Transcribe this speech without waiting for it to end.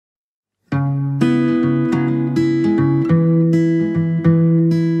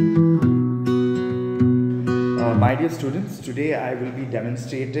dear students, today I will be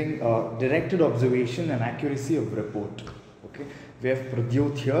demonstrating directed observation and accuracy of report. Okay, we have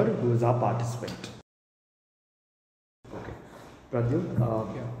Pradyut here, who is our participant. Okay,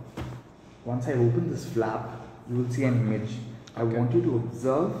 Pradyut, once I open this flap, you will see an image. I want you to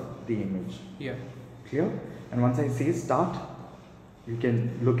observe the image. Yeah. Clear? And once I say start, you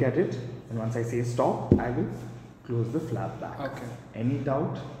can look at it. And once I say stop, I will close the flap back. Okay. Any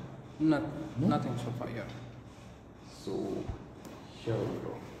doubt? No? Nothing so far, yeah. So, here we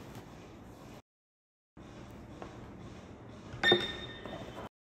go.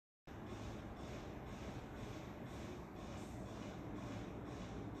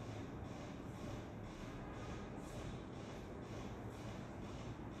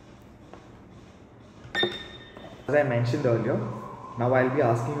 As I mentioned earlier, now I'll be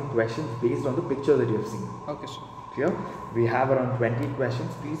asking you questions based on the picture that you have seen. Okay, sir. Clear? We have around 20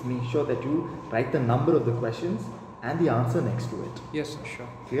 questions. Please make sure that you write the number of the questions and the answer next to it. Yes, sir, sure.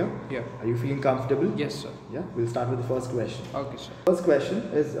 Clear? Yeah. Are you feeling comfortable? Yes, sir. Yeah, we'll start with the first question. Okay, sir. First question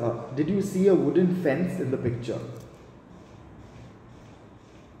is, did you see a wooden fence in the picture?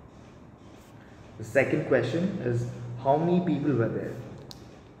 The second question is, how many people were there?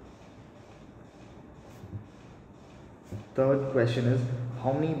 Third question is,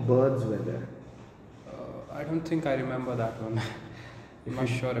 how many birds were there? I don't think I remember that one. I'm not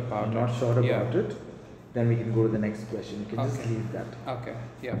sure about it. Not sure about it? Then we can go to the next question. You can just leave that. Okay,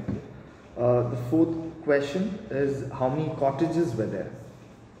 yeah. The fourth question is, how many cottages were there?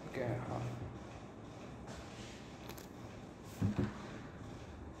 Okay.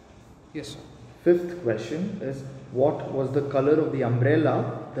 Yes, sir. Fifth question is, what was the color of the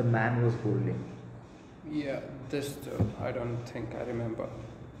umbrella the man was holding? Yeah, this I don't think I remember.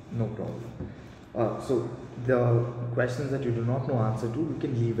 No problem. So the questions that you do not know answer to, you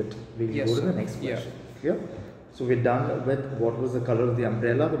can leave it. We will go to the next question. Clear? So we're done with what was the color of the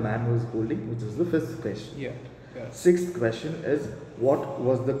umbrella the man was holding, which is the fifth question. Yeah. Sixth question is, what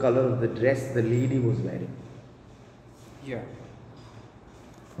was the color of the dress the lady was wearing? Yeah.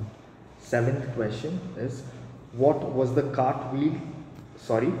 Seventh question is, what was the cartwheel?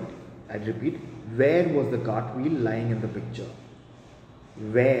 Sorry, I repeat. Where was the cartwheel lying in the picture?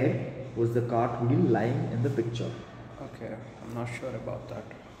 Where was the cartwheel lying in the picture? Okay, I'm not sure about that.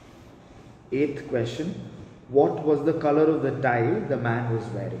 Eighth question, what was the color of the tie the man was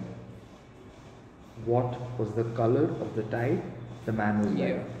wearing? What was the color of the tie the man was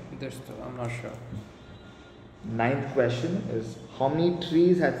wearing? Yeah, I'm not sure. Ninth question is, how many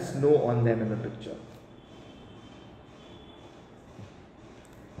trees had snow on them in the picture?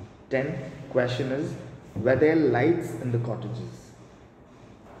 10th question is, were there lights in the cottages?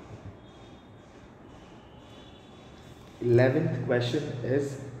 11th question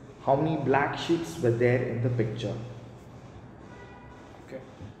is, how many black sheets were there in the picture? Okay.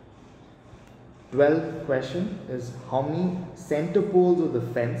 12th question is, how many center poles of the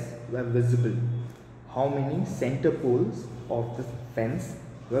fence were visible? How many center poles of the fence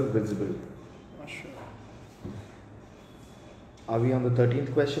were visible? Not sure. Are we on the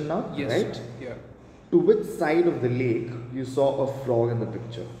 13th question now? Yes. Right? Yeah. To which side of the lake you saw a frog in the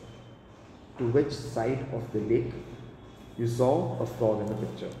picture? To which side of the lake you saw a frog in the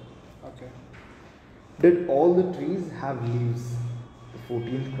picture? Okay. Did all the trees have leaves? The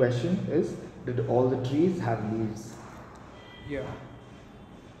 14th question is, did all the trees have leaves? Yeah.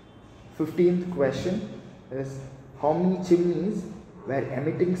 15th question is, how many chimneys were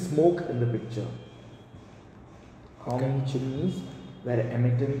emitting smoke in the picture? How many chimneys were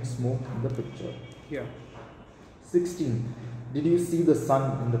emitting smoke in the picture? Yeah. 16. Did you see the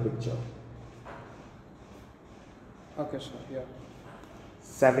sun in the picture? Okay, sir. Yeah.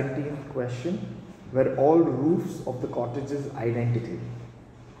 17th question. Were all roofs of the cottages identical?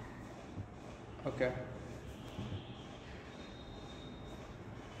 Okay.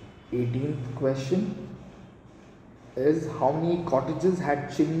 18th question is, how many cottages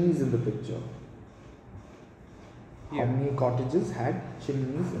had chimneys in the picture? How many cottages had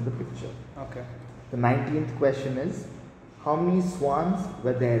chimneys in the picture? Okay. The 19th question is, how many swans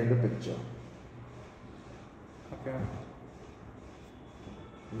were there in the picture? Okay.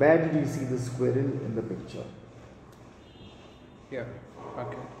 Where did you see the squirrel in the picture? Yeah.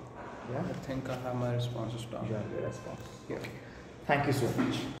 Okay. Yeah? I think I have my responses down. You have your response. Yeah. Thank you so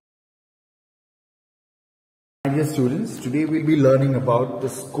much. My dear students, today we'll be learning about the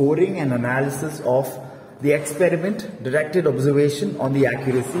scoring and analysis of the experiment, directed observation on the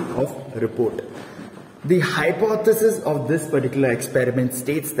accuracy of report. The hypothesis of this particular experiment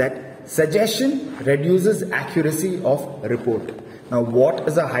states that suggestion reduces accuracy of report. Now, what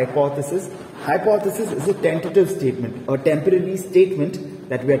is a hypothesis? Hypothesis is a tentative statement, a temporary statement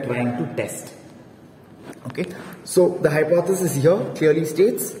that we are trying to test. Okay, so the hypothesis here clearly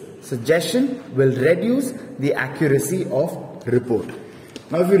states suggestion will reduce the accuracy of report.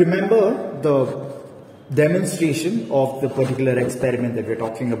 Now, if you remember the demonstration of the particular experiment that we're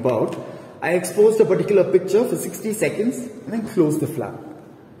talking about, I exposed a particular picture for 60 seconds and then closed the flap.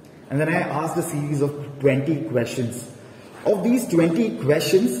 And then I asked a series of 20 questions. Of these 20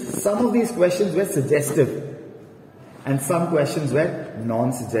 questions, some of these questions were suggestive and some questions were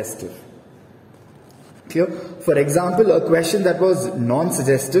non-suggestive. Clear? For example, a question that was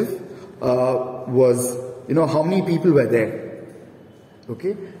non-suggestive was, how many people were there?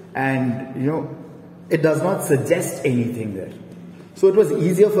 Okay? And, it does not suggest anything there. So it was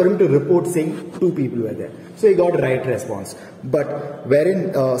easier for him to report saying 2 people were there. So he got a right response. But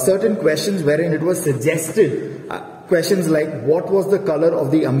wherein certain questions wherein it was suggested, questions like what was the color of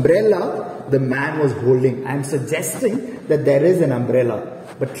the umbrella the man was holding. I am suggesting that there is an umbrella.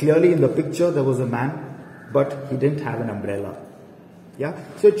 But clearly in the picture there was a man, but he didn't have an umbrella. Yeah.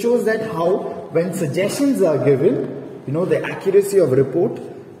 So it shows that how when suggestions are given, the accuracy of report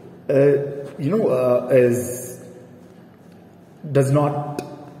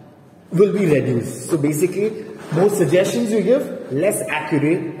will be reduced. So basically, more suggestions you give, less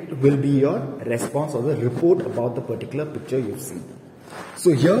accurate will be your response or the report about the particular picture you've seen.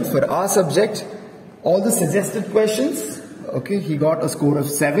 So here for our subject, all the suggested questions, okay, he got a score of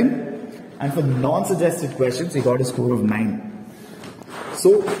 7, and for non-suggested questions, he got a score of 9.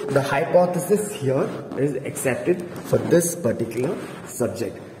 So the hypothesis here is accepted for this particular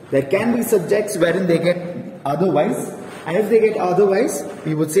subject. There can be subjects wherein they get otherwise, and if they get otherwise,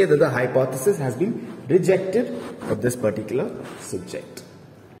 we would say that the hypothesis has been rejected for this particular subject.